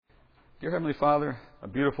Dear Heavenly Father, a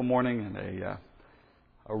beautiful morning and a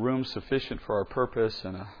room sufficient for our purpose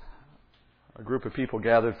and a group of people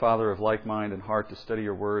gathered, Father, of like mind and heart to study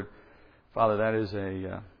Your Word. Father, that is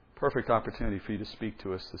a perfect opportunity for You to speak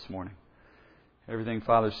to us this morning. Everything,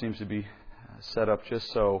 Father, seems to be set up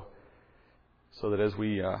just so that as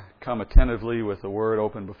we come attentively with the Word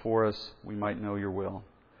open before us, we might know Your will.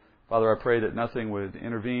 Father, I pray that nothing would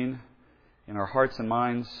intervene in our hearts and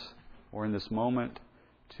minds or in this moment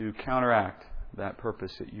to counteract that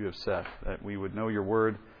purpose that You have set, that we would know Your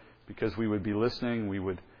Word because we would be listening, we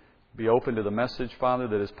would be open to the message, Father,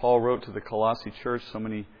 that as Paul wrote to the Colossae church so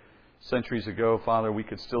many centuries ago, Father, we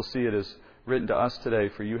could still see it as written to us today,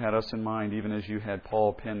 for You had us in mind even as You had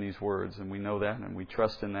Paul pen these words, and we know that and we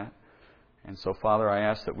trust in that. And so, Father, I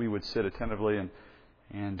ask that we would sit attentively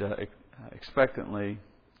and expectantly,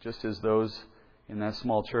 just as those in that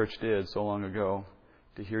small church did so long ago,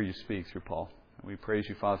 to hear You speak through Paul. And we praise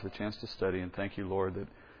You, Father, for the chance to study, and thank You, Lord, that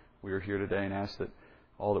we are here today, and ask that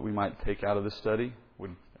all that we might take out of this study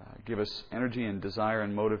would give us energy and desire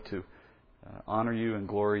and motive to honor You and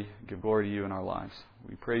give glory to You in our lives.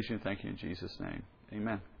 We praise You and thank You in Jesus' name.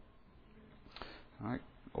 Amen. All right,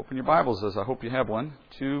 open your Bibles, as I hope you have one,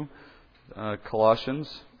 to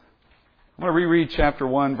Colossians. I'm going to reread chapter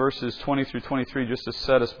 1, verses 20 through 23, just to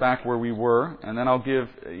set us back where we were. And then I'll give,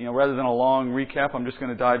 rather than a long recap, I'm just going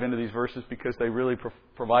to dive into these verses because they really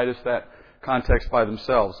provide us that context by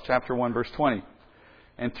themselves. Chapter 1, verse 20.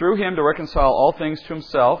 And through Him to reconcile all things to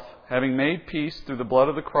Himself, having made peace through the blood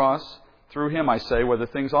of the cross, through Him, I say, whether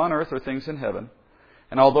things on earth or things in heaven.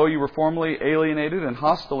 And although you were formerly alienated and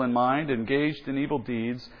hostile in mind, engaged in evil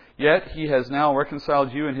deeds, yet He has now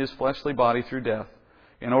reconciled you in His fleshly body through death,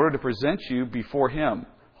 in order to present you before Him,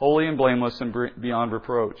 holy and blameless and beyond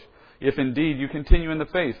reproach. If indeed you continue in the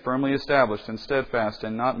faith, firmly established and steadfast,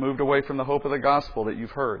 and not moved away from the hope of the gospel that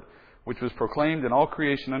you've heard, which was proclaimed in all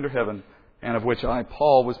creation under heaven, and of which I,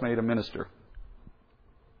 Paul, was made a minister.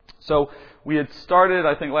 So we had started,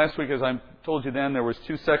 I think last week, as I told you then, there was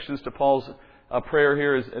two sections to Paul's prayer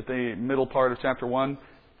here is at the middle part of chapter 1.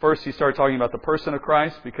 First, he started talking about the person of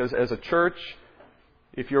Christ, because as a church,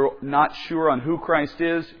 if you're not sure on who Christ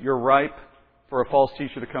is, you're ripe for a false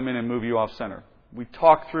teacher to come in and move you off center. We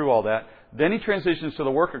talked through all that. Then he transitions to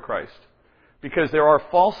the work of Christ, because there are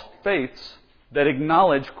false faiths that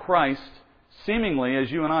acknowledge Christ seemingly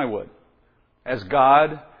as you and I would, as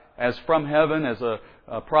God, as from heaven, as a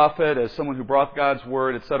prophet, as someone who brought God's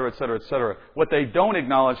word, etc., etc., etc. What they don't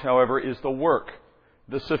acknowledge, however, is the work,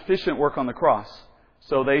 the sufficient work on the cross.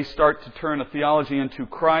 So they start to turn a theology into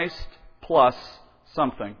Christ plus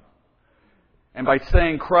something. And by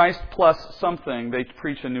saying Christ plus something, they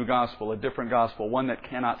preach a new gospel, a different gospel, one that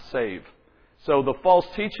cannot save. So the false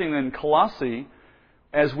teaching in Colossae,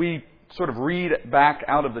 as we sort of read back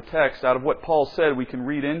out of the text, out of what Paul said, we can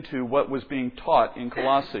read into what was being taught in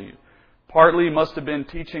Colossae. Partly must have been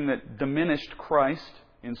teaching that diminished Christ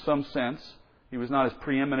in some sense. He was not as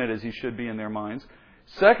preeminent as He should be in their minds.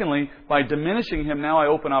 Secondly, by diminishing Him, now I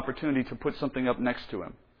open opportunity to put something up next to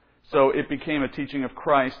Him. So it became a teaching of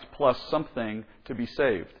Christ plus something to be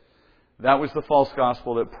saved. That was the false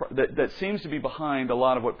gospel that seems to be behind a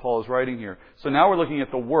lot of what Paul is writing here. So now we're looking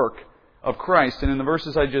at the work of Christ. And in the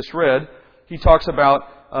verses I just read, he talks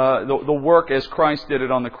about the work as Christ did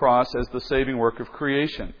it on the cross as the saving work of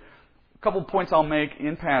creation. A couple of points I'll make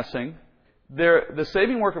in passing. The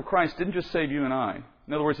saving work of Christ didn't just save you and I.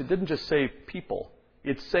 In other words, it didn't just save people.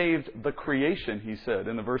 It saved the creation, he said,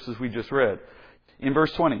 in the verses we just read. In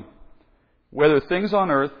verse 20, whether things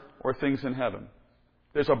on earth or things in heaven.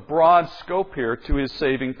 There's a broad scope here to His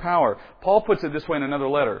saving power. Paul puts it this way in another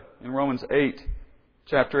letter. In Romans 8,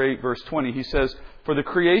 chapter 8, verse 20, he says, for the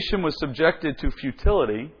creation was subjected to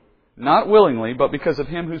futility, not willingly, but because of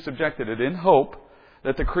Him who subjected it, in hope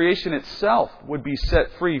that the creation itself would be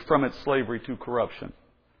set free from its slavery to corruption,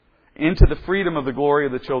 into the freedom of the glory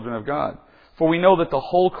of the children of God. For we know that the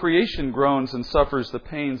whole creation groans and suffers the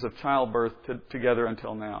pains of childbirth together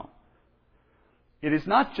until now. It is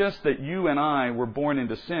not just that you and I were born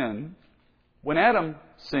into sin. When Adam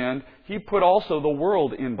sinned, he put also the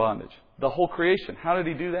world in bondage, the whole creation. How did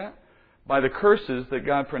He do that? By the curses that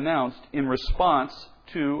God pronounced in response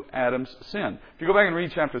to Adam's sin. If you go back and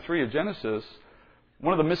read chapter 3 of Genesis,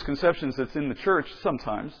 one of the misconceptions that's in the church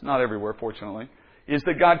sometimes, not everywhere fortunately, is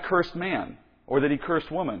that God cursed man or that He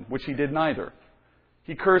cursed woman, which He did neither.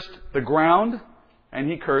 He cursed the ground and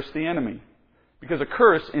He cursed the enemy. Because a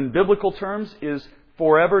curse, in biblical terms, is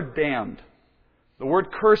forever damned. The word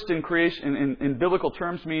cursed in creation, in biblical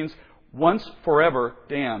terms, means once forever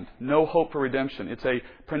damned. No hope for redemption. It's a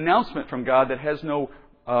pronouncement from God that has no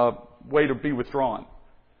way to be withdrawn.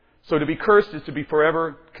 So to be cursed is to be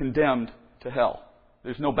forever condemned to hell.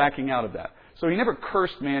 There's no backing out of that. So He never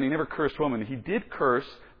cursed man, He never cursed woman. He did curse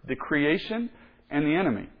the creation and the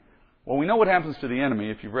enemy. Well, we know what happens to the enemy.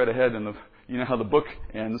 If you've read ahead and you know how the book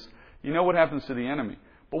ends, you know what happens to the enemy.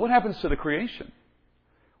 But what happens to the creation?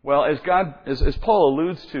 Well, as Paul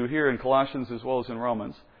alludes to here in Colossians as well as in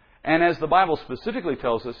Romans, and as the Bible specifically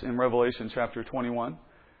tells us in Revelation chapter 21,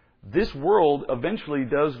 this world eventually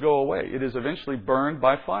does go away. It is eventually burned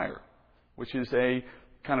by fire, which is a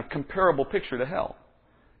kind of comparable picture to hell.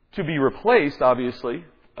 To be replaced, obviously,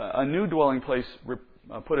 a new dwelling place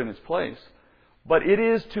put in its place, but it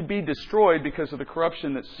is to be destroyed because of the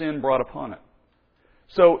corruption that sin brought upon it.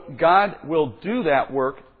 So God will do that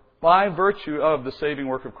work by virtue of the saving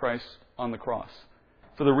work of Christ on the cross.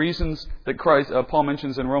 For the reasons that Paul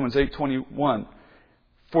mentions in Romans 8:21,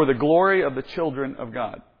 for the glory of the children of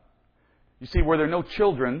God. You see, were there no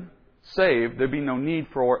children saved, there'd be no need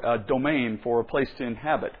for a domain, for a place to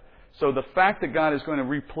inhabit. So the fact that God is going to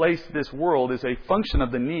replace this world is a function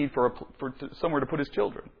of the need for somewhere to put His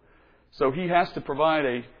children. So He has to provide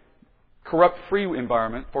a corrupt-free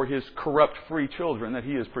environment for His corrupt-free children that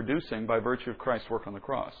He is producing by virtue of Christ's work on the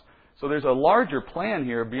cross. So there's a larger plan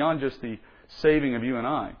here beyond just the saving of you and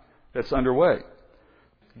I that's underway.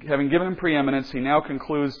 Having given Him preeminence, He now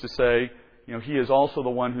concludes to say, He is also the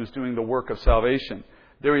one who's doing the work of salvation.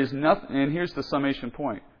 There is nothing, and here's the summation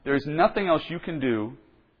point. There is nothing else you can do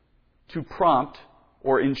to prompt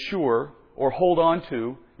or ensure or hold on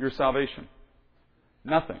to your salvation.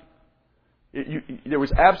 Nothing. There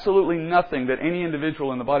was absolutely nothing that any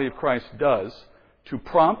individual in the body of Christ does to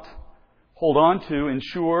prompt, hold on to,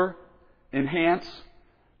 ensure, enhance,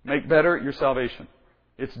 make better your salvation.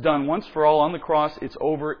 It's done once for all on the cross. It's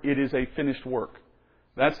over. It is a finished work.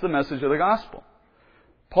 That's the message of the gospel.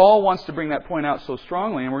 Paul wants to bring that point out so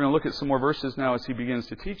strongly, and we're going to look at some more verses now as he begins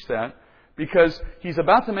to teach that, because he's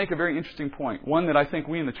about to make a very interesting point, one that I think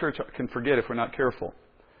we in the church can forget if we're not careful.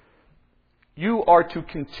 You are to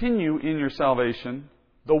continue in your salvation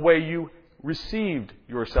the way you received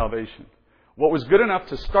your salvation. What was good enough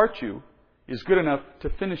to start you is good enough to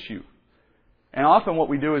finish you. And often what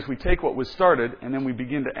we do is we take what was started and then we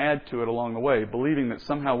begin to add to it along the way, believing that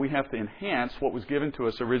somehow we have to enhance what was given to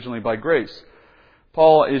us originally by grace.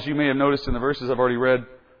 Paul, as you may have noticed in the verses I've already read,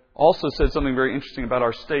 also said something very interesting about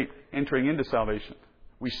our state entering into salvation.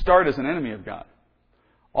 We start as an enemy of God.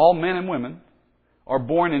 All men and women are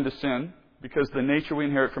born into sin because the nature we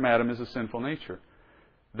inherit from Adam is a sinful nature.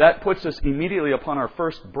 That puts us immediately upon our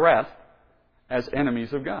first breath as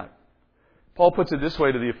enemies of God. Paul puts it this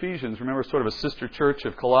way to the Ephesians. Remember, sort of a sister church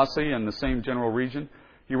of Colossae in the same general region.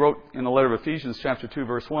 He wrote in the letter of Ephesians chapter 2,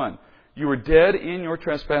 verse 1, "You were dead in your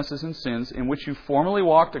trespasses and sins, in which you formerly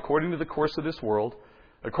walked according to the course of this world,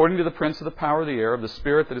 according to the prince of the power of the air, of the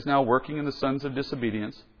spirit that is now working in the sons of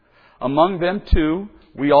disobedience. Among them, too,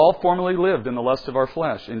 we all formerly lived in the lust of our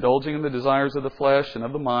flesh, indulging in the desires of the flesh and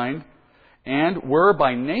of the mind, and were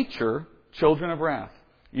by nature children of wrath,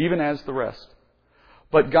 even as the rest.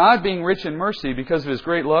 But God, being rich in mercy, because of His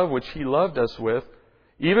great love which He loved us with,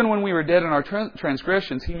 even when we were dead in our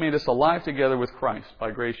transgressions, He made us alive together with Christ.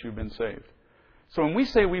 By grace you've been saved." So when we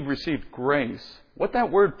say we've received grace, what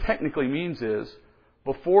that word technically means is,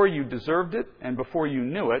 before you deserved it and before you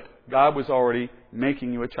knew it, God was already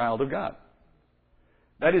making you a child of God.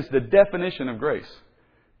 That is the definition of grace.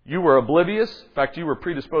 You were oblivious. In fact, you were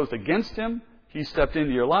predisposed against Him. He stepped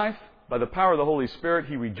into your life. By the power of the Holy Spirit,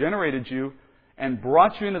 He regenerated you and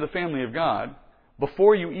brought you into the family of God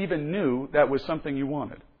before you even knew that was something you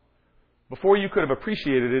wanted. Before you could have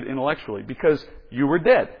appreciated it intellectually, because you were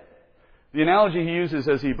dead. The analogy he uses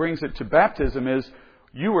as he brings it to baptism is,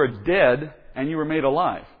 you were dead and you were made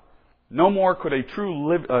alive. No more could a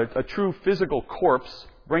true physical corpse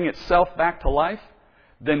bring itself back to life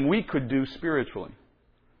than we could do spiritually.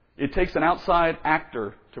 It takes an outside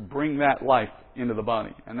actor to bring that life into the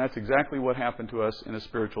body. And that's exactly what happened to us in a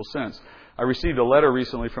spiritual sense. I received a letter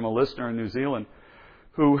recently from a listener in New Zealand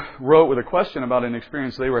who wrote with a question about an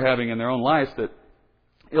experience they were having in their own life that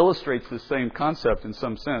illustrates this same concept in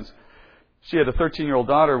some sense. She had a 13-year-old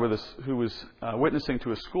daughter who was witnessing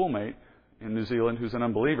to a schoolmate in New Zealand who's an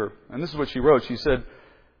unbeliever. And this is what she wrote. She said,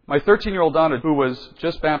 "My 13-year-old daughter, who was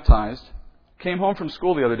just baptized, came home from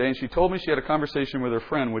school the other day and she told me she had a conversation with her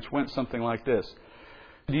friend which went something like this.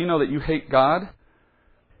 'Do you know that you hate God?'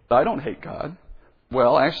 'I don't hate God.'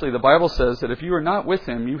 'Well, actually, the Bible says that if you are not with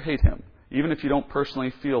Him, you hate Him, even if you don't personally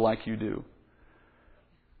feel like you do."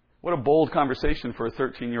 What a bold conversation for a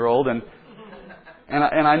 13-year-old. And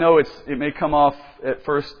I know it may come off at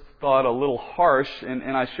first thought a little harsh,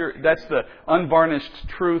 and I sure that's the unvarnished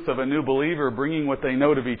truth of a new believer bringing what they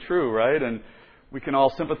know to be true, right? And we can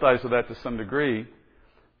all sympathize with that to some degree.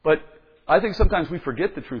 But I think sometimes we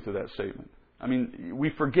forget the truth of that statement. I mean,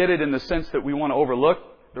 we forget it in the sense that we want to overlook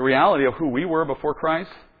the reality of who we were before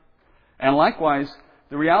Christ, and likewise,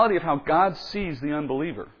 the reality of how God sees the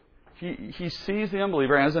unbeliever. He sees the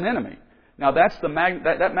unbeliever as an enemy. Now,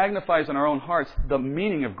 that magnifies in our own hearts the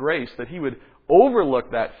meaning of grace, that He would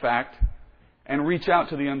overlook that fact and reach out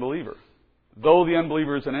to the unbeliever, though the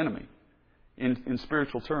unbeliever is an enemy in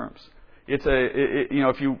spiritual terms.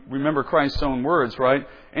 If you remember Christ's own words, right?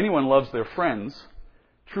 Anyone loves their friends.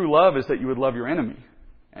 True love is that you would love your enemy.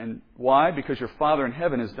 And why? Because your Father in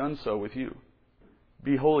heaven has done so with you.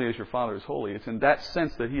 Be holy as your Father is holy. It's in that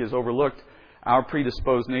sense that He has overlooked our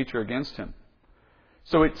predisposed nature against Him.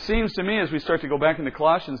 So it seems to me, as we start to go back into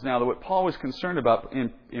Colossians now, that what Paul was concerned about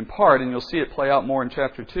in part, and you'll see it play out more in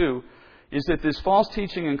chapter 2, is that this false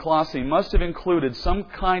teaching in Colossae must have included some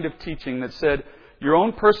kind of teaching that said your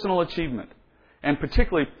own personal achievement, and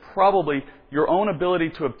particularly probably your own ability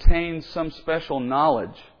to obtain some special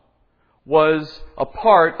knowledge, was a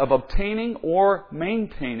part of obtaining or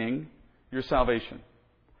maintaining your salvation.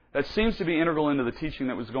 That seems to be integral into the teaching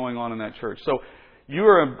that was going on in that church. So you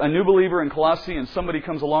are a new believer in Colossae, and somebody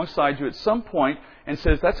comes alongside you at some point and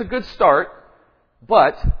says, that's a good start,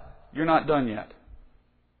 but you're not done yet.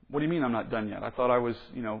 What do you mean I'm not done yet? I thought I was,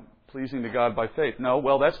 pleasing to God by faith. No,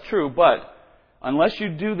 well, that's true, but unless you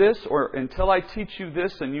do this, or until I teach you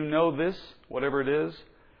this and you know this, whatever it is,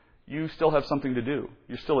 you still have something to do.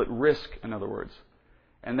 You're still at risk, in other words.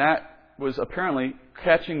 And that was apparently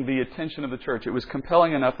catching the attention of the church. It was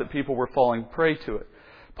compelling enough that people were falling prey to it.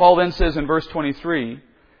 Paul then says in verse 23,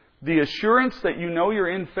 the assurance that you know you're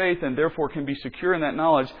in faith and therefore can be secure in that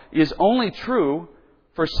knowledge is only true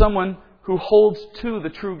for someone who holds to the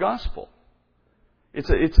true gospel. It's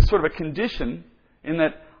a sort of a condition in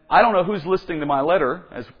that I don't know who's listening to my letter,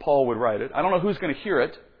 as Paul would write it. I don't know who's going to hear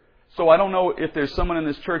it. So I don't know if there's someone in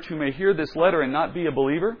this church who may hear this letter and not be a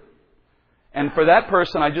believer. And for that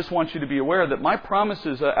person, I just want you to be aware that my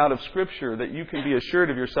promises out of Scripture that you can be assured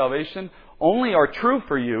of your salvation only are true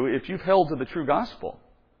for you if you've held to the true gospel.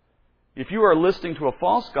 If you are listening to a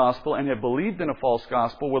false gospel and have believed in a false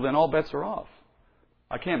gospel, well, then all bets are off.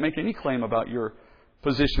 I can't make any claim about your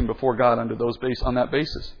position before God on that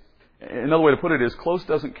basis. Another way to put it is, close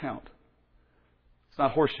doesn't count. It's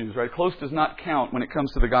not horseshoes, right? Close does not count when it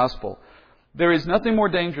comes to the gospel. There is nothing more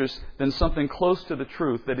dangerous than something close to the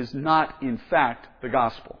truth that is not, in fact, the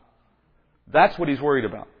gospel. That's what he's worried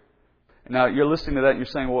about. Now, you're listening to that and you're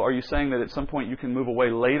saying, well, are you saying that at some point you can move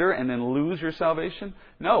away later and then lose your salvation?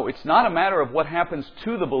 No, it's not a matter of what happens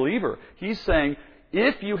to the believer. He's saying,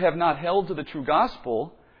 if you have not held to the true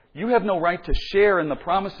gospel, you have no right to share in the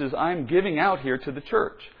promises I'm giving out here to the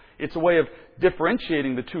church. It's a way of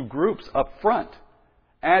differentiating the two groups up front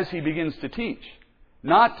as he begins to teach.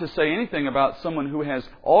 Not to say anything about someone who has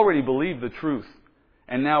already believed the truth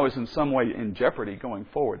and now is in some way in jeopardy going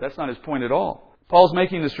forward. That's not his point at all. Paul's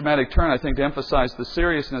making this dramatic turn, I think, to emphasize the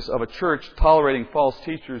seriousness of a church tolerating false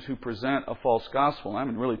teachers who present a false gospel. I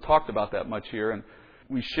haven't really talked about that much here, and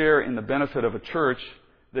we share in the benefit of a church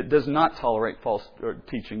that does not tolerate false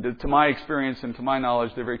teaching. To my experience and to my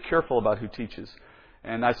knowledge, they're very careful about who teaches.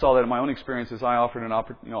 And I saw that in my own experience as I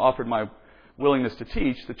offered my willingness to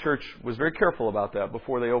teach. The church was very careful about that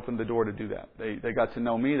before they opened the door to do that. They got to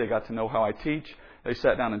know me. They got to know how I teach. They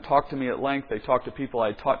sat down and talked to me at length. They talked to people I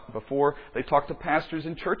had taught before. They talked to pastors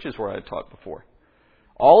in churches where I had taught before.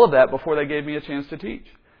 All of that before they gave me a chance to teach.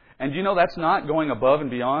 And that's not going above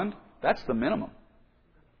and beyond. That's the minimum.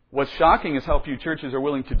 What's shocking is how few churches are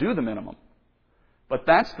willing to do the minimum. But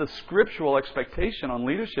that's the scriptural expectation on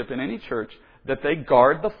leadership in any church, that they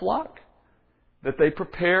guard the flock. That they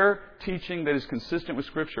prepare teaching that is consistent with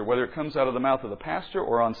Scripture, whether it comes out of the mouth of the pastor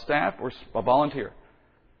or on staff or a volunteer.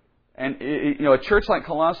 And a church like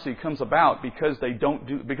Colossae comes about because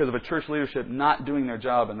of a church leadership not doing their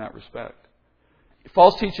job in that respect.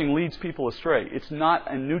 False teaching leads people astray. It's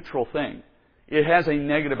not a neutral thing. It has a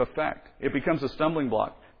negative effect. It becomes a stumbling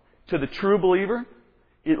block. To the true believer,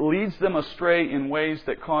 it leads them astray in ways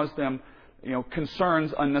that cause them,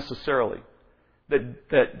 concerns unnecessarily.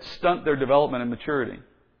 That stunt their development and maturity.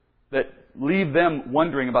 That leave them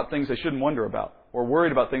wondering about things they shouldn't wonder about. Or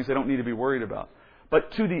worried about things they don't need to be worried about.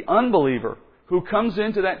 But to the unbeliever who comes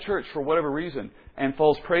into that church for whatever reason and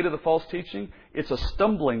falls prey to the false teaching, it's a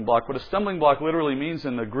stumbling block. What a stumbling block literally means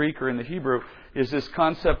in the Greek or in the Hebrew is this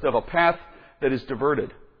concept of a path that is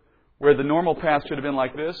diverted. Where the normal path should have been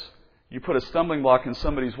like this, you put a stumbling block in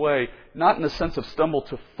somebody's way, not in the sense of stumble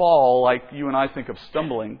to fall like you and I think of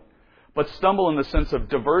stumbling, but stumble in the sense of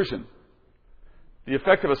diversion. The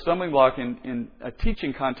effect of a stumbling block in a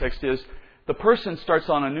teaching context is the person starts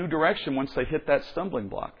on a new direction once they hit that stumbling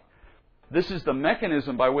block. This is the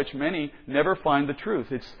mechanism by which many never find the truth.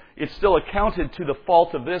 It's still accounted to the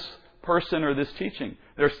fault of this person or this teaching.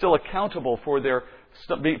 They're still accountable for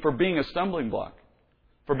being a stumbling block,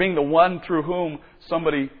 for being the one through whom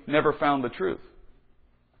somebody never found the truth.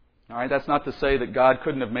 All right, that's not to say that God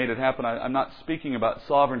couldn't have made it happen. I'm not speaking about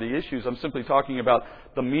sovereignty issues. I'm simply talking about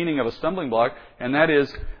the meaning of a stumbling block, and that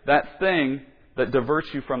is that thing that diverts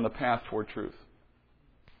you from the path toward truth.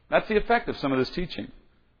 That's the effect of some of this teaching.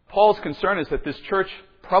 Paul's concern is that this church,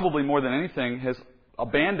 probably more than anything, has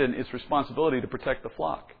abandoned its responsibility to protect the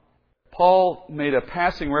flock. Paul made a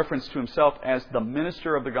passing reference to himself as the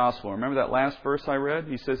minister of the gospel. Remember that last verse I read?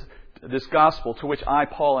 He says, this gospel to which I,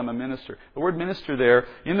 Paul, am a minister. The word minister there,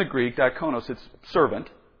 in the Greek, diakonos, it's servant,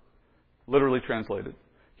 literally translated.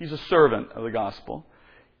 He's a servant of the gospel.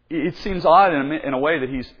 It seems odd in a way that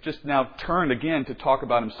he's just now turned again to talk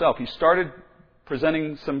about himself. He started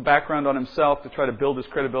presenting some background on himself to try to build his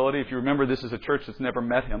credibility. If you remember, this is a church that's never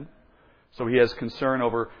met him. So he has concern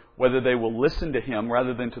over whether they will listen to him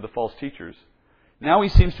rather than to the false teachers. Now he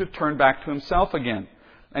seems to have turned back to himself again.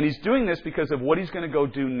 And he's doing this because of what he's going to go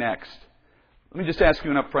do next. Let me just ask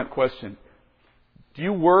you an upfront question. Do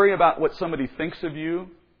you worry about what somebody thinks of you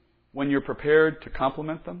when you're prepared to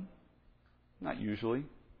compliment them? Not usually.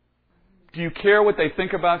 Do you care what they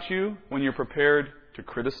think about you when you're prepared to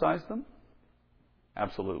criticize them?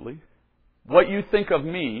 Absolutely. What you think of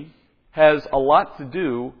me has a lot to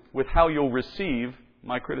do with how you'll receive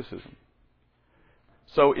my criticism.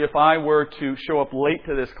 So if I were to show up late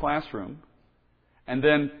to this classroom, and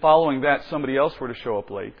then following that somebody else were to show up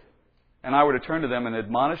late, and I were to turn to them and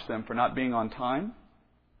admonish them for not being on time,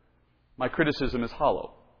 my criticism is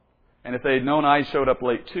hollow. And if they had known I showed up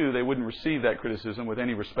late too, they wouldn't receive that criticism with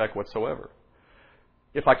any respect whatsoever.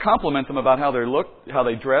 If I compliment them about how they look, how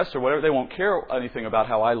they dress, or whatever, they won't care anything about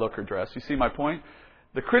how I look or dress. You see my point?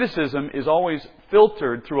 The criticism is always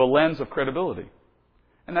filtered through a lens of credibility.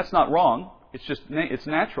 And that's not wrong. It's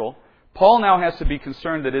natural. Paul now has to be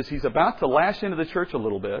concerned that as he's about to lash into the church a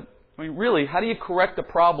little bit, I mean, really, how do you correct a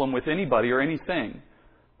problem with anybody or anything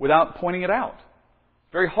without pointing it out?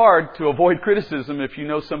 Very hard to avoid criticism if you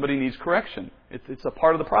know somebody needs correction. It's a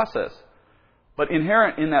part of the process. But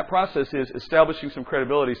inherent in that process is establishing some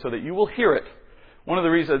credibility so that you will hear it. One of the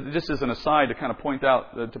reasons, just as an aside to kind of point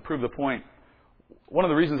out, to prove the point, one of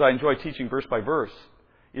the reasons I enjoy teaching verse by verse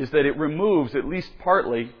is that it removes, at least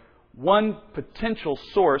partly, one potential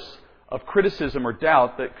source of criticism or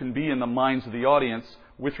doubt that can be in the minds of the audience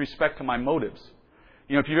with respect to my motives.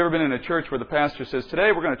 You know, if you've ever been in a church where the pastor says,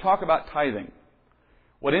 today we're going to talk about tithing,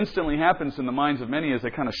 what instantly happens in the minds of many is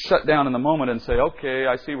they kind of shut down in the moment and say, okay,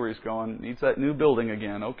 I see where he's going. Needs that new building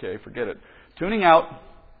again. Okay, forget it. Tuning out,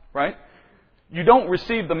 right? You don't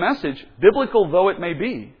receive the message, biblical though it may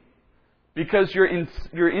be, because your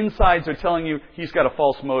insides are telling you he's got a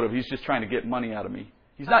false motive. He's just trying to get money out of me.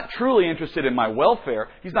 He's not truly interested in my welfare.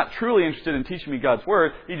 He's not truly interested in teaching me God's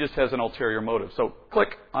Word. He just has an ulterior motive. So,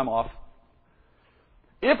 click, I'm off.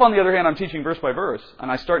 If, on the other hand, I'm teaching verse by verse,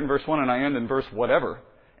 and I start in verse 1 and I end in verse whatever,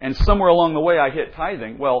 and somewhere along the way I hit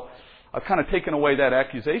tithing, well, I've kind of taken away that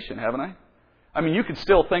accusation, haven't I? I mean, you could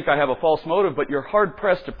still think I have a false motive, but you're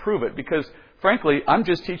hard-pressed to prove it because, frankly, I'm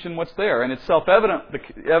just teaching what's there. And it's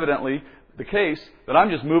evidently the case that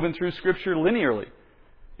I'm just moving through Scripture linearly.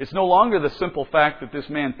 It's no longer the simple fact that this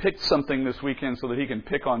man picked something this weekend so that he can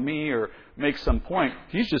pick on me or make some point.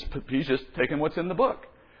 He's just taking what's in the book.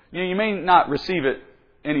 You know, you may not receive it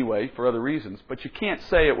anyway for other reasons, but you can't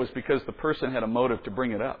say it was because the person had a motive to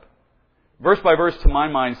bring it up. Verse by verse, to my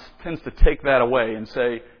mind, tends to take that away and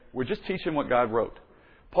say, we're just teaching what God wrote.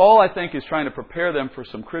 Paul, I think, is trying to prepare them for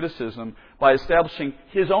some criticism by establishing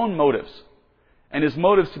his own motives, and his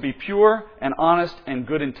motives to be pure and honest and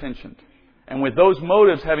good-intentioned. And with those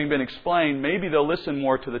motives having been explained, maybe they'll listen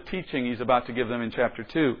more to the teaching he's about to give them in chapter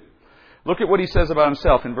 2. Look at what he says about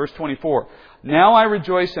himself in verse 24. Now I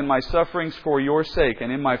rejoice in my sufferings for your sake,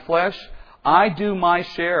 and in my flesh I do my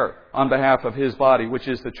share on behalf of his body, which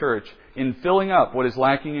is the church, in filling up what is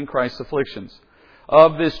lacking in Christ's afflictions.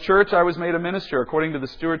 Of this church I was made a minister according to the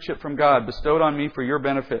stewardship from God bestowed on me for your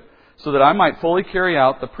benefit, so that I might fully carry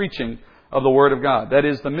out the preaching of the Word of God. That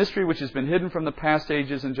is, the mystery which has been hidden from the past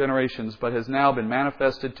ages and generations, but has now been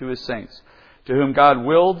manifested to His saints, to whom God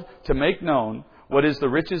willed to make known what is the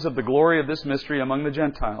riches of the glory of this mystery among the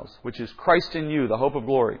Gentiles, which is Christ in you, the hope of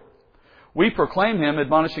glory. We proclaim Him,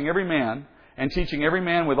 admonishing every man, and teaching every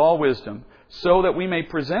man with all wisdom, so that we may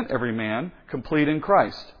present every man complete in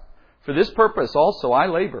Christ. For this purpose also I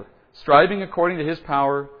labor, striving according to His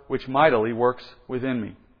power, which mightily works within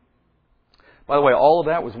me. By the way, all of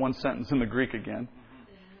that was one sentence in the Greek again.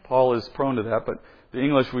 Paul is prone to that, but the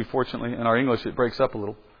English, we fortunately, in our English, it breaks up a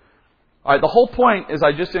little. All right, the whole point, as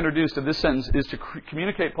I just introduced of this sentence, is to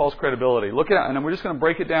communicate Paul's credibility. Look at it, and we're just going to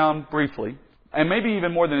break it down briefly. And maybe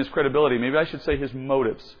even more than his credibility, maybe I should say his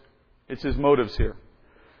motives. It's his motives here.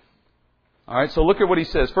 All right, so look at what he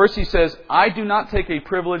says. First he says, I do not take a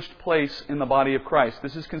privileged place in the body of Christ.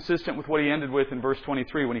 This is consistent with what he ended with in verse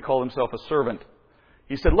 23 when he called himself a servant.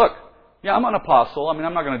 He said, look, yeah, I'm an apostle. I'm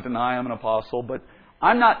not going to deny I'm an apostle, but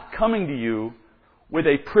I'm not coming to you with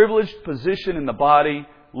a privileged position in the body,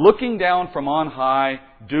 looking down from on high,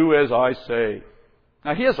 do as I say.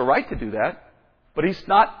 Now, he has a right to do that, but he's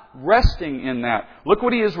not resting in that. Look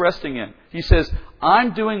what he is resting in. He says,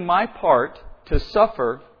 I'm doing my part to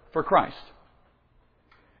suffer for Christ.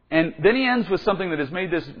 And then he ends with something that has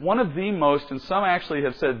made this one of the most, and some actually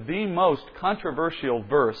have said the most controversial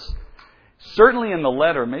verse, certainly in the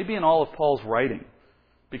letter, maybe in all of Paul's writing,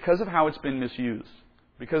 because of how it's been misused,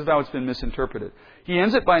 because of how it's been misinterpreted. He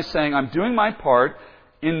ends it by saying, I'm doing my part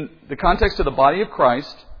in the context of the body of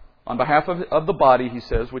Christ, on behalf of the body, he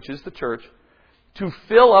says, which is the church, to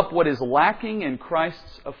fill up what is lacking in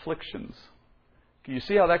Christ's afflictions. Can you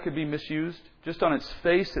see how that could be misused? Just on its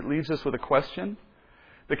face, it leaves us with a question.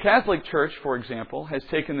 The Catholic Church, for example, has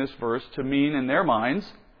taken this verse to mean in their minds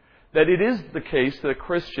that it is the case that a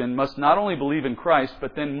Christian must not only believe in Christ,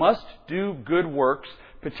 but then must do good works,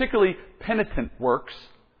 particularly penitent works,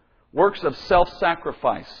 works of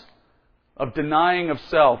self-sacrifice, of denying of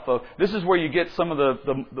self. This is where you get some of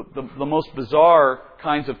the most bizarre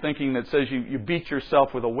kinds of thinking that says you beat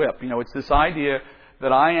yourself with a whip. You know, it's this idea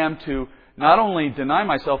that I am to not only deny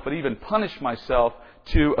myself, but even punish myself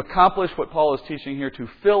to accomplish what Paul is teaching here, to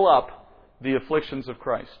fill up the afflictions of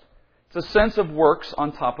Christ. It's a sense of works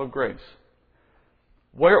on top of grace.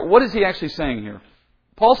 What is he actually saying here?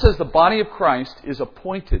 Paul says the body of Christ is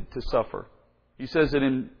appointed to suffer. He says it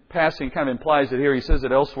in passing, kind of implies it here. He says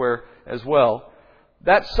it elsewhere as well.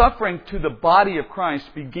 That suffering to the body of Christ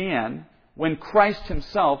began when Christ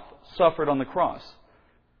Himself suffered on the cross.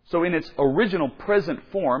 So in its original present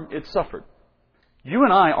form, it suffered. You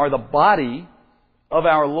and I are the body of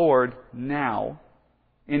our Lord now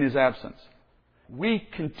in His absence. We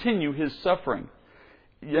continue His suffering.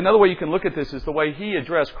 Another way you can look at this is the way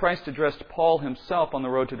Christ addressed Paul himself on the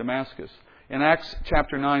road to Damascus. In Acts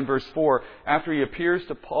chapter 9, verse 4, after He appears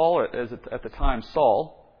to Paul, as at the time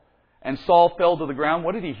Saul, and Saul fell to the ground,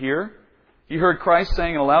 what did he hear? He heard Christ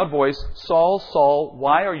saying in a loud voice, Saul, Saul,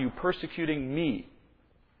 why are you persecuting me?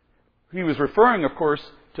 He was referring, of course,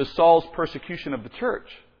 to Saul's persecution of the church.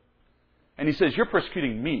 And he says, you're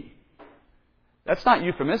persecuting me. That's not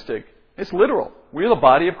euphemistic. It's literal. We're the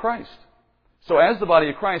body of Christ. So as the body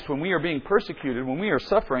of Christ, when we are being persecuted, when we are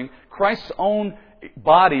suffering, Christ's own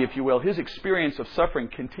body, if you will, His experience of suffering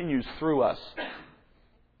continues through us.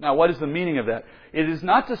 Now, what is the meaning of that? It is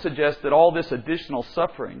not to suggest that all this additional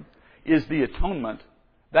suffering is the atonement.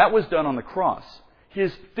 That was done on the cross.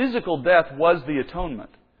 His physical death was the atonement.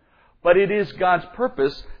 But it is God's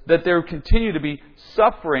purpose that there continue to be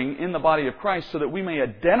suffering in the body of Christ so that we may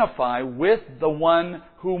identify with the one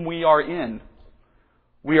whom we are in.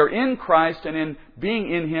 We are in Christ, and in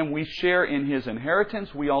being in Him, we share in His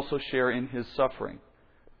inheritance. We also share in His suffering.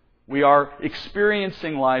 We are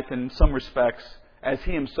experiencing life in some respects as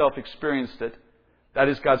He Himself experienced it. That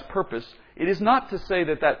is God's purpose. It is not to say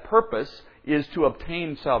that that purpose is to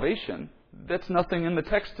obtain salvation. That's nothing in the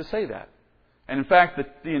text to say that. And in fact,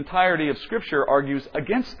 the entirety of Scripture argues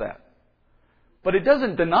against that. But it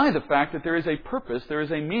doesn't deny the fact that there is a purpose, there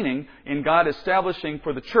is a meaning in God establishing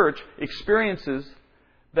for the church experiences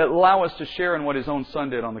that allow us to share in what His own Son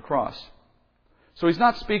did on the cross. So He's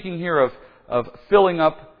not speaking here of filling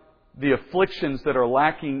up the afflictions that are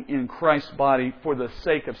lacking in Christ's body for the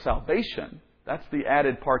sake of salvation. That's the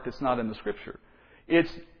added part that's not in the Scripture.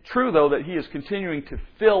 It's true, though, that He is continuing to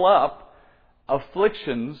fill up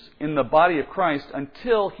afflictions in the body of Christ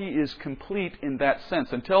until He is complete in that sense,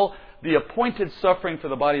 until the appointed suffering for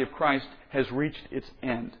the body of Christ has reached its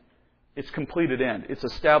end, its completed end, its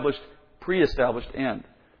established, pre-established end.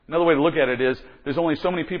 Another way to look at it is, there's only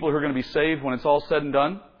so many people who are going to be saved when it's all said and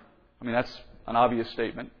done. I mean, that's an obvious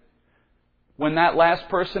statement. When that last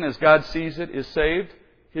person, as God sees it, is saved,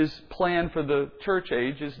 His plan for the church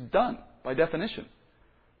age is done, by definition.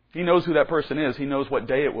 He knows who that person is. He knows what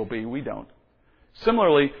day it will be. We don't.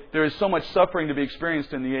 Similarly, there is so much suffering to be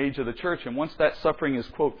experienced in the age of the church, and once that suffering is,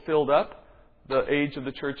 quote, filled up, the age of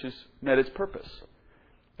the church has met its purpose.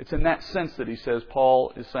 It's in that sense that he says,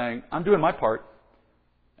 Paul is saying, I'm doing my part,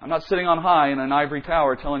 I'm not sitting on high in an ivory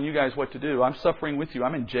tower telling you guys what to do. I'm suffering with you.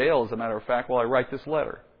 I'm in jail, as a matter of fact, while I write this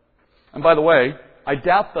letter. And by the way, I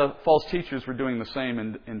doubt the false teachers were doing the same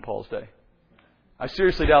in Paul's day. I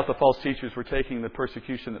seriously doubt the false teachers were taking the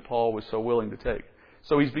persecution that Paul was so willing to take.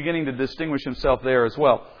 So he's beginning to distinguish himself there as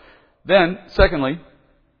well. Then, secondly,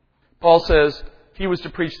 Paul says he was to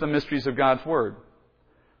preach the mysteries of God's Word.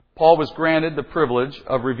 Paul was granted the privilege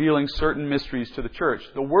of revealing certain mysteries to the church.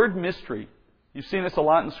 The word mystery, you've seen this a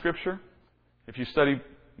lot in Scripture. If you study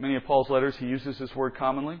many of Paul's letters, he uses this word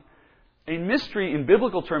commonly. A mystery in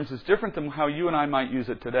biblical terms is different than how you and I might use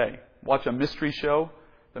it today. Watch a mystery show.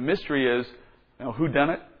 The mystery is, who done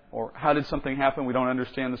it? Or how did something happen? We don't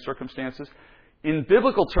understand the circumstances. In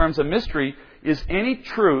biblical terms, a mystery is any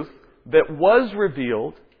truth that was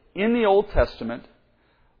revealed in the Old Testament,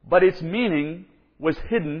 but its meaning was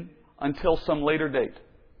hidden until some later date.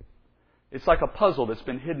 It's like a puzzle that's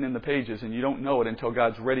been hidden in the pages, and you don't know it until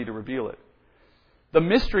God's ready to reveal it. The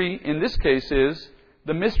mystery in this case is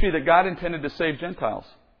the mystery that God intended to save Gentiles.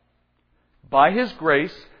 By His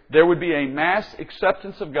grace, there would be a mass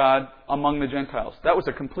acceptance of God among the Gentiles. That was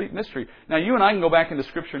a complete mystery. Now, you and I can go back into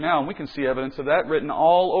Scripture now, and we can see evidence of that written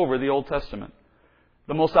all over the Old Testament.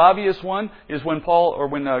 The most obvious one is when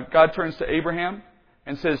God turns to Abraham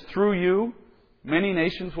and says, "Through you, many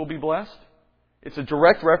nations will be blessed." It's a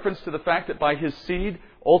direct reference to the fact that by his seed,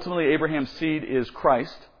 ultimately Abraham's seed is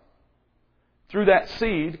Christ. Through that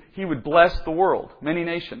seed, he would bless the world, many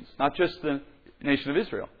nations, not just the nation of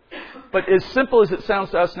Israel. But as simple as it sounds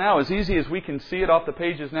to us now, as easy as we can see it off the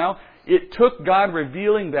pages now, it took God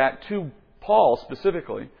revealing that to Paul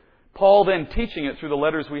specifically. Paul then teaching it through the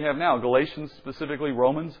letters we have now, Galatians specifically,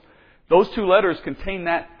 Romans. Those two letters contain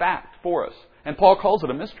that fact for us. And Paul calls it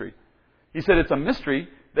a mystery. He said it's a mystery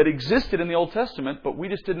that existed in the Old Testament, but we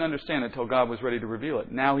just didn't understand it until God was ready to reveal it.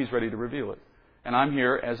 Now He's ready to reveal it. And I'm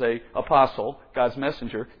here as an apostle, God's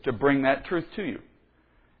messenger, to bring that truth to you.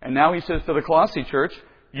 And now he says to the Colossae church,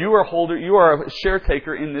 you are a share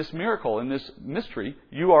taker in this miracle, in this mystery.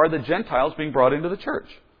 You are the Gentiles being brought into the church.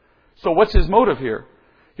 So what's his motive here?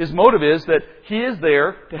 His motive is that he is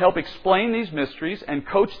there to help explain these mysteries and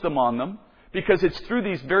coach them on them, because it's through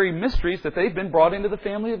these very mysteries that they've been brought into the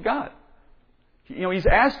family of God. He's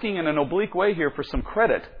asking in an oblique way here for some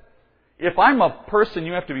credit. If I'm a person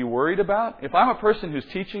you have to be worried about, if I'm a person who's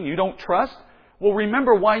teaching you don't trust, well,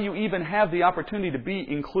 remember why you even have the opportunity to be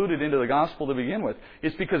included into the gospel to begin with.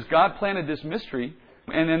 It's because God planted this mystery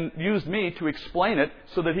and then used me to explain it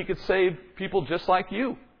so that He could save people just like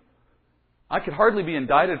you. I could hardly be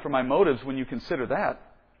indicted for my motives when you consider that.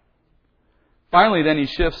 Finally, then he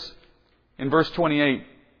shifts in verse 28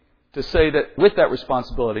 to say that with that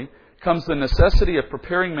responsibility comes the necessity of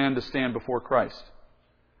preparing men to stand before Christ.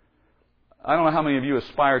 I don't know how many of you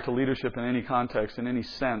aspire to leadership in any context, in any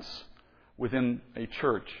sense, within a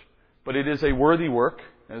church. But it is a worthy work,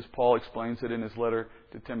 as Paul explains it in his letter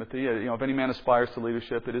to Timothy. If any man aspires to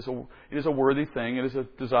leadership, it is a worthy thing, it is a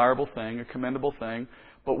desirable thing, a commendable thing.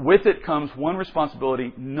 But with it comes one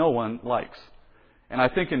responsibility no one likes. And I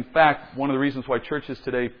think, in fact, one of the reasons why churches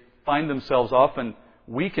today find themselves often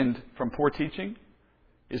weakened from poor teaching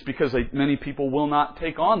is because many people will not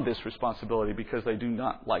take on this responsibility because they do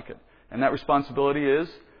not like it. And that responsibility is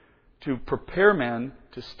to prepare men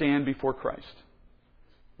to stand before Christ.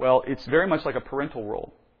 Well, it's very much like a parental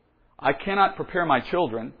role. I cannot prepare my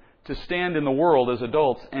children to stand in the world as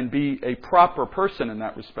adults and be a proper person in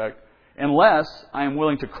that respect unless I am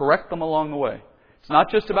willing to correct them along the way. It's not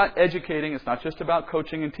just about educating. It's not just about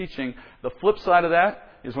coaching and teaching. The flip side of that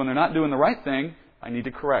is when they're not doing the right thing, I need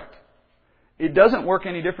to correct. It doesn't work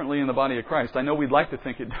any differently in the body of Christ. I know we'd like to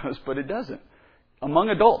think it does, but it doesn't. Among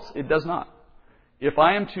adults, it does not. If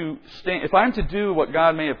I am to do what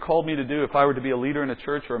God may have called me to do, if I were to be a leader in a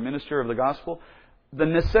church or a minister of the gospel, the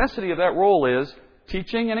necessity of that role is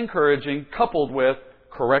teaching and encouraging coupled with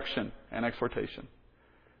correction and exhortation.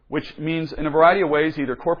 Which means in a variety of ways,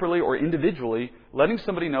 either corporately or individually, letting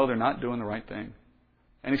somebody know they're not doing the right thing.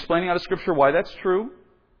 And explaining out of Scripture why that's true,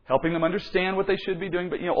 helping them understand what they should be doing.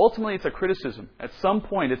 But ultimately it's a criticism. At some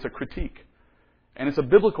point it's a critique. And it's a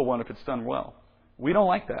biblical one if it's done well. We don't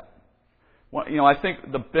like that. Well, I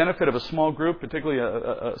think the benefit of a small group, particularly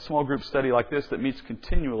a small group study like this that meets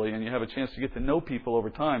continually and you have a chance to get to know people over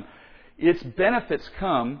time, its benefits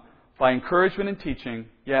come by encouragement and teaching,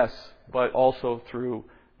 yes, but also through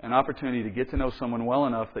an opportunity to get to know someone well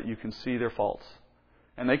enough that you can see their faults.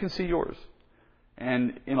 And they can see yours.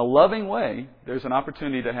 And in a loving way, there's an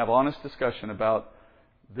opportunity to have honest discussion about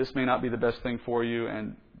this may not be the best thing for you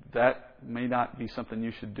and that may not be something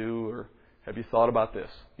you should do, or have you thought about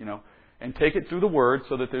this? and take it through the Word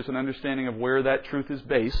so that there's an understanding of where that truth is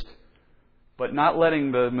based, but not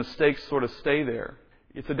letting the mistakes sort of stay there.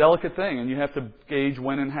 It's a delicate thing, and you have to gauge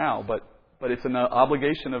when and how, but it's an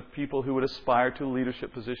obligation of people who would aspire to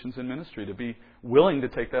leadership positions in ministry to be willing to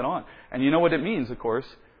take that on. And you know what it means, of course.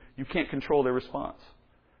 You can't control their response.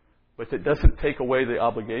 But it doesn't take away the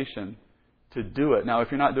obligation to do it. Now,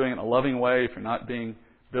 if you're not doing it in a loving way, if you're not being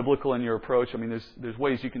biblical in your approach, I mean, there's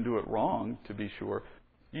ways you can do it wrong, to be sure.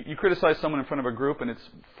 You criticize someone in front of a group, and it's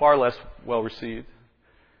far less well received.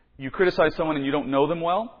 You criticize someone and you don't know them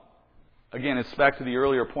well. Again, it's back to the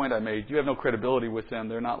earlier point I made. You have no credibility with them.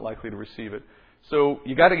 They're not likely to receive it. So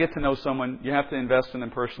you got to get to know someone. You have to invest in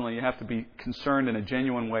them personally. You have to be concerned in a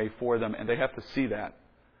genuine way for them, and they have to see that.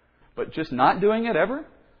 But just not doing it ever,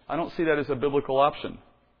 I don't see that as a biblical option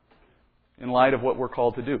in light of what we're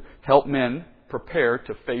called to do. Help men prepare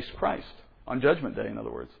to face Christ on Judgment Day, in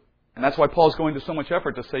other words. And that's why Paul's going to so much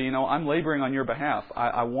effort to say, I'm laboring on your behalf.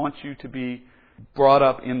 I want you to be brought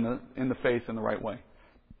up in the faith in the right way.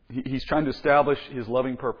 He's trying to establish his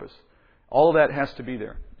loving purpose. All of that has to be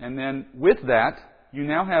there. And then with that, you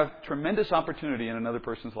now have tremendous opportunity in another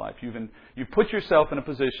person's life. You've put yourself in a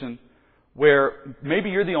position where maybe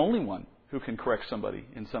you're the only one who can correct somebody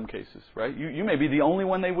in some cases, right? You may be the only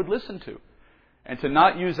one they would listen to. And to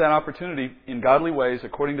not use that opportunity in godly ways,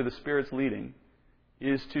 according to the Spirit's leading,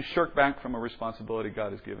 is to shirk back from a responsibility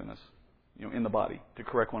God has given us, in the body, to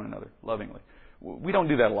correct one another lovingly. We don't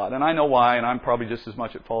do that a lot, and I know why, and I'm probably just as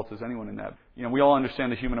much at fault as anyone in that. We all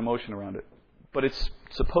understand the human emotion around it. But it's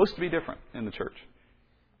supposed to be different in the church.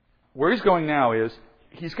 Where he's going now is,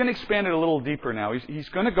 he's going to expand it a little deeper now. He's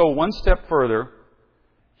going to go one step further.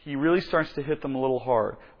 He really starts to hit them a little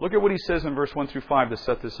hard. Look at what he says in verse 1 through 5 to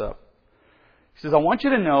set this up. He says, I want you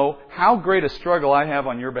to know how great a struggle I have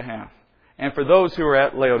on your behalf, and for those who are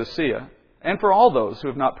at Laodicea, and for all those who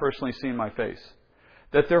have not personally seen my face,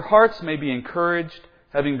 that their hearts may be encouraged,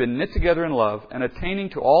 having been knit together in love, and attaining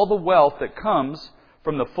to all the wealth that comes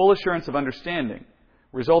from the full assurance of understanding,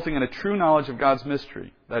 resulting in a true knowledge of God's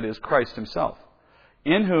mystery, that is, Christ Himself,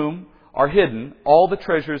 in whom are hidden all the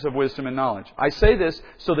treasures of wisdom and knowledge. I say this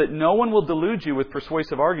so that no one will delude you with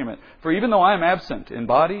persuasive argument. For even though I am absent in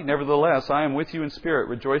body, nevertheless I am with you in spirit,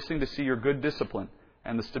 rejoicing to see your good discipline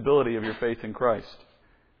and the stability of your faith in Christ.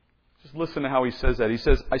 Just listen to how he says that. He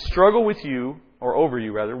says, I struggle with you, or over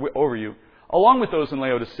you, along with those in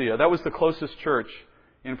Laodicea. That was the closest church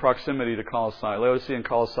in proximity to Colossae. Laodicea and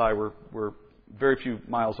Colossae were very few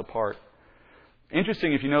miles apart.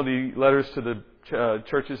 Interesting, if you know the letters to the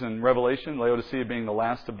churches in Revelation, Laodicea being the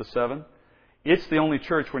last of the 7, it's the only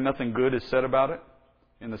church where nothing good is said about it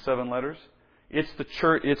in the 7 letters. It's the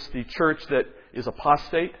church that is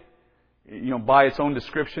apostate. By its own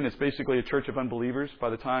description, it's basically a church of unbelievers by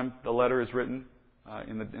the time the letter is written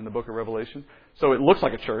in the book of Revelation. So it looks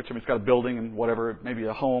like a church. It's got a building and whatever, maybe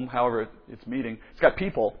a home, however it's meeting. It's got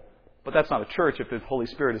people, but that's not a church if the Holy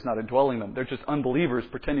Spirit is not indwelling them. They're just unbelievers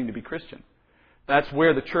pretending to be Christian. That's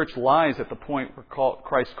where the church lies at the point where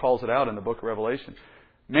Christ calls it out in the book of Revelation.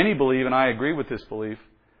 Many believe, and I agree with this belief,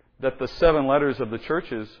 that the 7 letters of the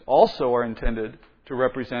churches also are intended to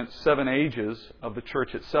represent 7 ages of the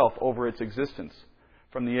church itself over its existence.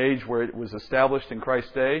 From the age where it was established in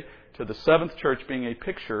Christ's day to the 7th church being a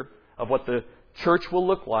picture of what the church will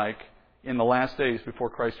look like in the last days before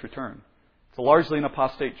Christ's return. It's largely an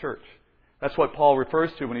apostate church. That's what Paul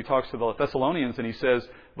refers to when he talks to the Thessalonians, and he says,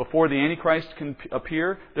 before the Antichrist can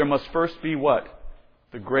appear, there must first be what?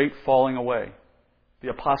 The great falling away. The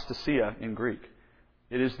apostasia in Greek.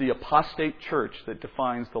 It is the apostate church that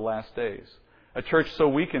defines the last days. A church so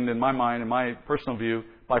weakened, in my mind, in my personal view,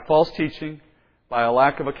 by false teaching, by a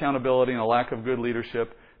lack of accountability and a lack of good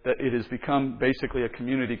leadership, that it has become basically a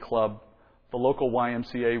community club, the local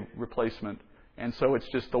YMCA replacement. And so it's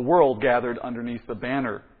just the world gathered underneath the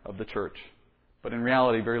banner of the church. But in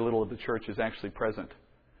reality, very little of the church is actually present.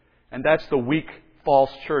 And that's the weak,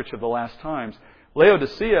 false church of the last times.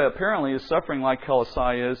 Laodicea apparently is suffering like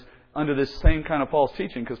Colossae is under this same kind of false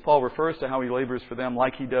teaching, because Paul refers to how he labors for them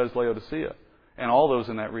like he does Laodicea and all those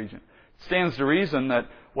in that region. It stands to reason that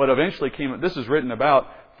what eventually came... This is written about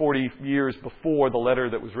 40 years before the letter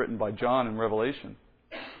that was written by John in Revelation.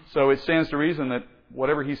 So it stands to reason that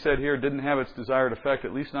whatever he said here didn't have its desired effect,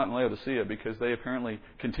 at least not in Laodicea, because they apparently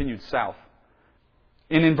continued south.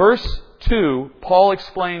 And in verse 2, Paul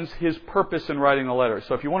explains his purpose in writing the letter.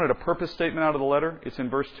 So if you wanted a purpose statement out of the letter, it's in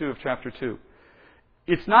verse 2 of chapter 2.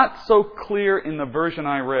 It's not so clear in the version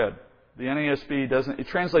I read. The NASB doesn't, it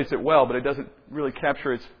translates it well, but it doesn't really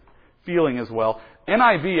capture its feeling as well.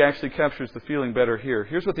 NIV actually captures the feeling better here.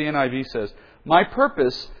 Here's what the NIV says. My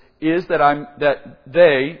purpose is that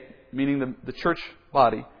they, meaning the church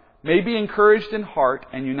body, may be encouraged in heart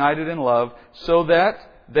and united in love, so that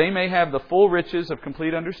they may have the full riches of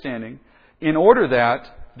complete understanding, in order that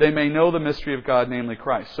they may know the mystery of God, namely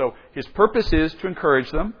Christ. So His purpose is to encourage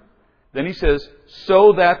them. Then He says,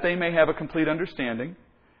 so that they may have a complete understanding,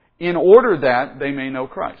 in order that they may know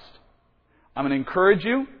Christ. I'm going to encourage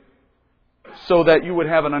you so that you would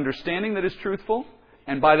have an understanding that is truthful,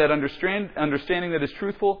 and by that understanding that is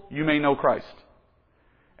truthful, you may know Christ.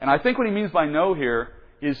 And I think what he means by know here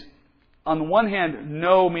is, on the one hand,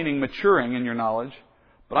 know meaning maturing in your knowledge,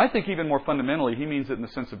 but I think even more fundamentally, he means it in the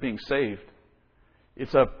sense of being saved.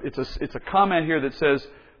 It's a comment here that says,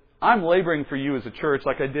 I'm laboring for you as a church,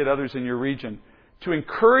 like I did others in your region, to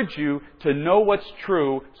encourage you to know what's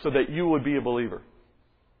true so that you would be a believer.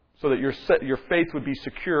 So that your faith would be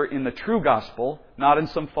secure in the true gospel, not in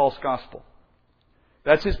some false gospel.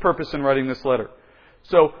 That's his purpose in writing this letter.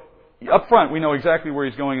 So, up front, we know exactly where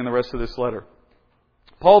he's going in the rest of this letter.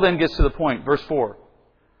 Paul then gets to the point, verse 4.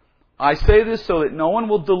 I say this so that no one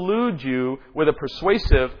will delude you with a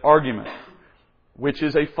persuasive argument, which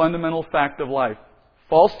is a fundamental fact of life.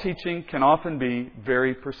 False teaching can often be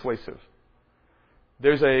very persuasive.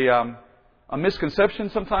 There's a misconception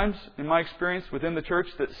sometimes, in my experience, within the church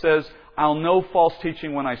that says, I'll know false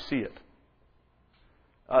teaching when I see it.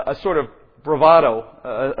 A sort of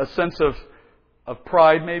bravado, a sense of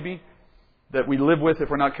pride maybe, that we live with if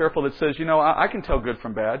we're not careful, that says, I can tell good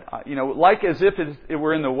from bad. Like as if it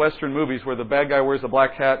were in the Western movies where the bad guy wears a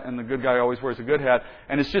black hat and the good guy always wears a good hat,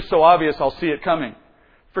 and it's just so obvious I'll see it coming.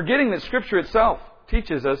 Forgetting that Scripture itself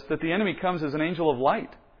teaches us that the enemy comes as an angel of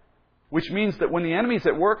light. Which means that when the enemy's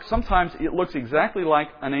at work, sometimes it looks exactly like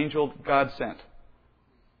an angel God sent.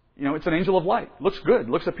 It's an angel of light. Looks good,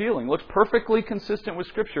 looks appealing, looks perfectly consistent with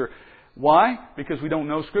Scripture. Why? Because we don't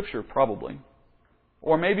know Scripture, probably.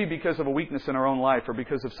 Or maybe because of a weakness in our own life, or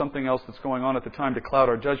because of something else that's going on at the time to cloud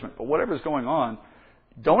our judgment. But whatever's going on,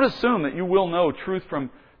 don't assume that you will know truth from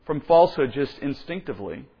falsehood just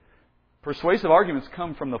instinctively. Persuasive arguments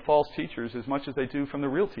come from the false teachers as much as they do from the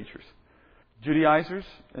real teachers. Judaizers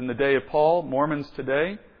in the day of Paul, Mormons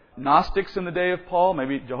today, Gnostics in the day of Paul,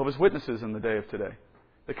 maybe Jehovah's Witnesses in the day of today.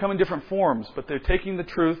 They come in different forms, but they're taking the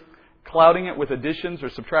truth, clouding it with additions or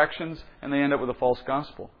subtractions, and they end up with a false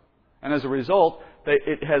gospel. And as a result,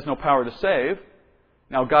 it has no power to save.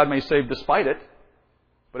 Now, God may save despite it,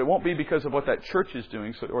 but it won't be because of what that church is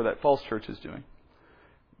doing, or that false church is doing.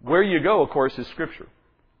 Where you go, of course, is Scripture.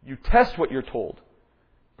 You test what you're told,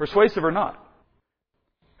 persuasive or not.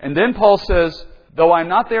 And then Paul says, though I'm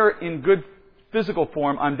not there in good physical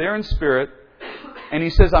form, I'm there in spirit. And he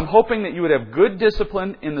says, I'm hoping that you would have good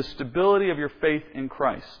discipline in the stability of your faith in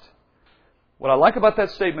Christ. What I like about that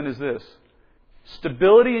statement is this.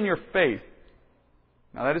 Stability in your faith.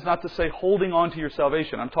 Now that is not to say holding on to your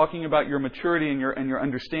salvation. I'm talking about your maturity and your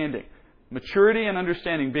understanding. Maturity and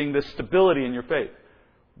understanding being this stability in your faith.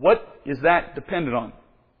 What is that dependent on?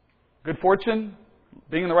 Good fortune?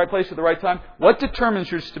 Being in the right place at the right time? What determines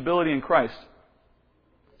your stability in Christ?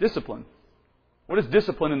 Discipline. What is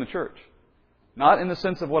discipline in the church? Not in the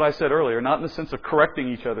sense of what I said earlier, not in the sense of correcting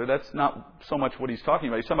each other. That's not so much what he's talking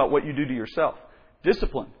about. He's talking about what you do to yourself.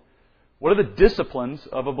 Discipline. What are the disciplines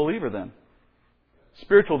of a believer then?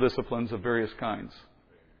 Spiritual disciplines of various kinds.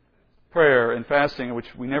 Prayer and fasting, which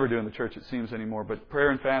we never do in the church it seems anymore, but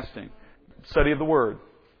prayer and fasting. Study of the Word.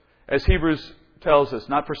 As Hebrews tells us,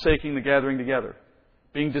 not forsaking the gathering together.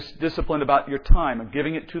 Being disciplined about your time and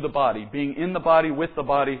giving it to the body. Being in the body, with the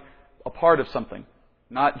body, a part of something.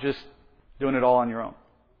 Not just doing it all on your own.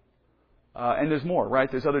 And there's more,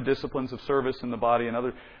 right? There's other disciplines of service in the body and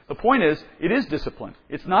other. The point is, it is discipline.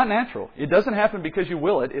 It's not natural. It doesn't happen because you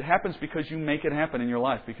will it. It happens because you make it happen in your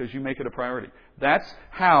life, because you make it a priority. That's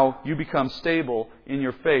how you become stable in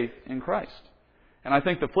your faith in Christ. And I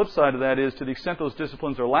think the flip side of that is, to the extent those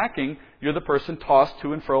disciplines are lacking, you're the person tossed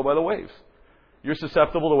to and fro by the waves. You're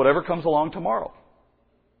susceptible to whatever comes along tomorrow.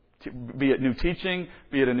 Be it new teaching,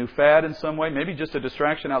 be it a new fad in some way, maybe just a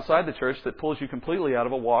distraction outside the church that pulls you completely out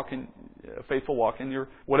of a faithful walk in your,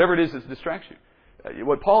 whatever it is that distracts you.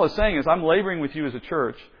 What Paul is saying is, I'm laboring with you as a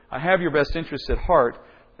church. I have your best interests at heart.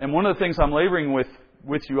 And one of the things I'm laboring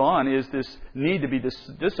with you on is this need to be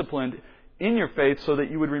disciplined in your faith so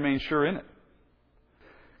that you would remain sure in it.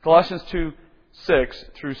 Colossians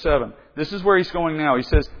 2:6-7. This is where he's going now. He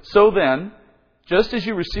says, so then, just as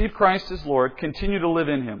you received Christ as Lord, continue to live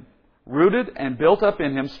in Him, rooted and built up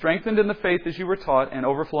in Him, strengthened in the faith as you were taught, and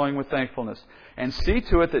overflowing with thankfulness. And see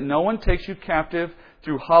to it that no one takes you captive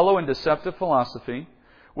through hollow and deceptive philosophy,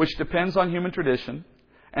 which depends on human tradition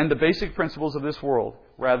and the basic principles of this world,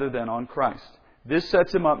 rather than on Christ. This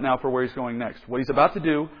sets him up now for where he's going next. What he's about to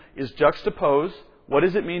do is juxtapose what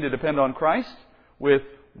does it mean to depend on Christ with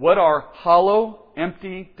what are hollow,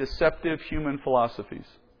 empty, deceptive human philosophies.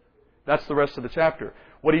 That's the rest of the chapter.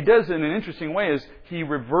 What he does in an interesting way is he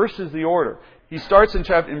reverses the order. He starts in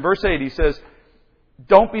verse 8, he says,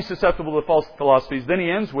 don't be susceptible to false philosophies. Then he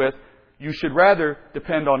ends with, you should rather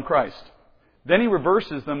depend on Christ. Then he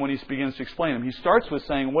reverses them when he begins to explain them. He starts with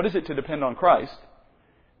saying, what is it to depend on Christ?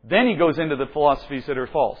 Then he goes into the philosophies that are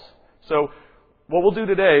false. So what we'll do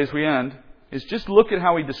today as we end is just look at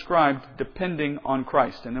how he described depending on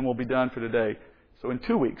Christ. And then we'll be done for today. So in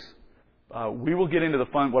 2 weeks, we will get into the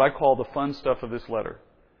fun, what I call the fun stuff of this letter.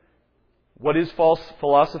 What is false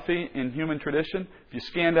philosophy in human tradition? If you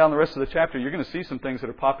scan down the rest of the chapter, you're going to see some things that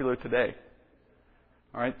are popular today.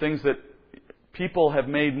 All right, things that people have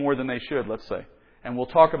made more than they should, let's say. And we'll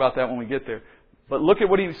talk about that when we get there. But look at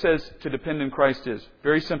what he says to depend in Christ is.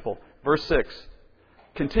 Very simple. Verse 6.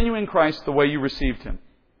 Continue in Christ the way you received Him.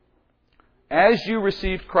 As you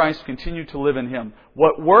received Christ, continue to live in Him.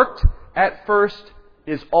 What worked at first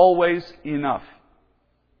is always enough.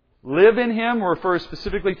 Live in Him refers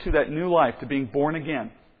specifically to that new life, to being born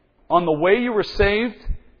again. On the way you were saved,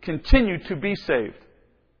 continue to be saved.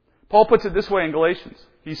 Paul puts it this way in Galatians.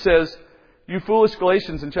 He says, you foolish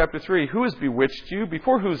Galatians in chapter 3, who has bewitched you,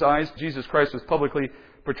 before whose eyes Jesus Christ was publicly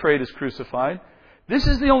portrayed as crucified? This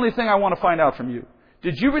is the only thing I want to find out from you.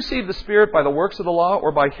 Did you receive the Spirit by the works of the law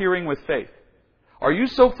or by hearing with faith? Are you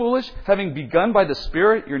so foolish, having begun by the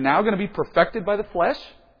Spirit, you're now going to be perfected by the flesh?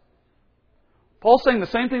 Paul's saying the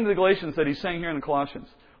same thing to the Galatians that he's saying here in the Colossians.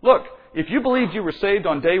 Look, if you believed you were saved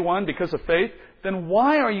on day one because of faith, then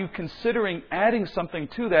why are you considering adding something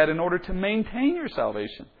to that in order to maintain your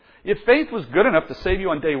salvation? If faith was good enough to save you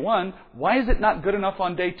on day one, why is it not good enough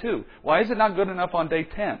on day 2? Why is it not good enough on day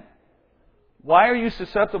 10? Why are you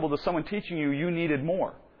susceptible to someone teaching you needed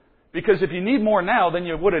more? Because if you need more now, then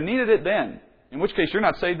you would have needed it then. In which case, you're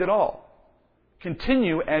not saved at all.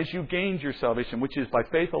 Continue as you gained your salvation, which is by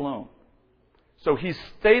faith alone. So he's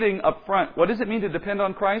stating up front, what does it mean to depend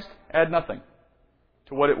on Christ? Add nothing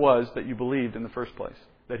to what it was that you believed in the first place.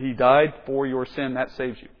 That He died for your sin, that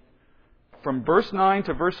saves you. From verse 9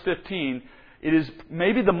 to verse 15, it is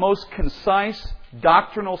maybe the most concise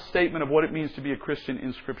doctrinal statement of what it means to be a Christian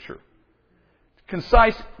in Scripture.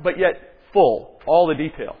 Concise, but yet full. All the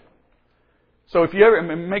detail. So if you ever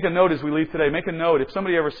make a note as we leave today, make a note. If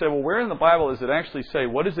somebody ever said, well, where in the Bible does it actually say,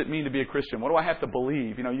 what does it mean to be a Christian? What do I have to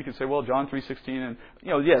believe? You can say, well, John 3:16, and,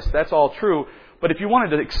 yes, that's all true. But if you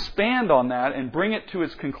wanted to expand on that and bring it to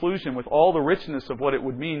its conclusion with all the richness of what it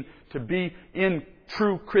would mean to be in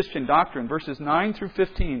true Christian doctrine, verses 9 through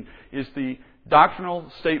 15 is the doctrinal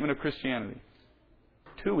statement of Christianity.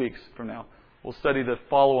 2 weeks from now, we'll study the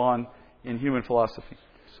follow-on in human philosophy.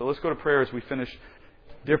 So let's go to prayer as we finish.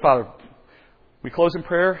 Dear Father, we close in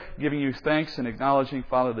prayer, giving you thanks and acknowledging,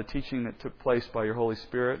 Father, the teaching that took place by your Holy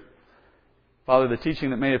Spirit. Father, the teaching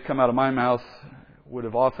that may have come out of my mouth would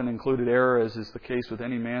have often included error, as is the case with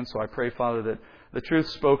any man. So I pray, Father, that the truth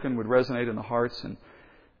spoken would resonate in the hearts, and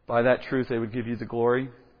by that truth they would give you the glory.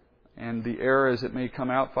 And the error as it may come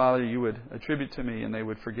out, Father, you would attribute to me, and they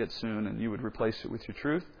would forget soon, and you would replace it with your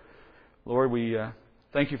truth. Lord, we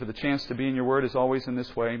thank you for the chance to be in your Word as always in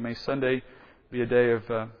this way. May Sunday be a day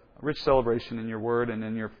of rich celebration in your Word and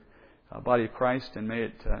in your body of Christ, and may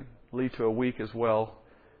it lead to a week as well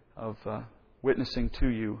of witnessing to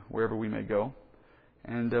you wherever we may go.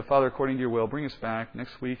 And Father, according to your will, bring us back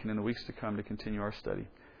next week and in the weeks to come to continue our study.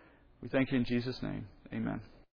 We thank you in Jesus' name. Amen.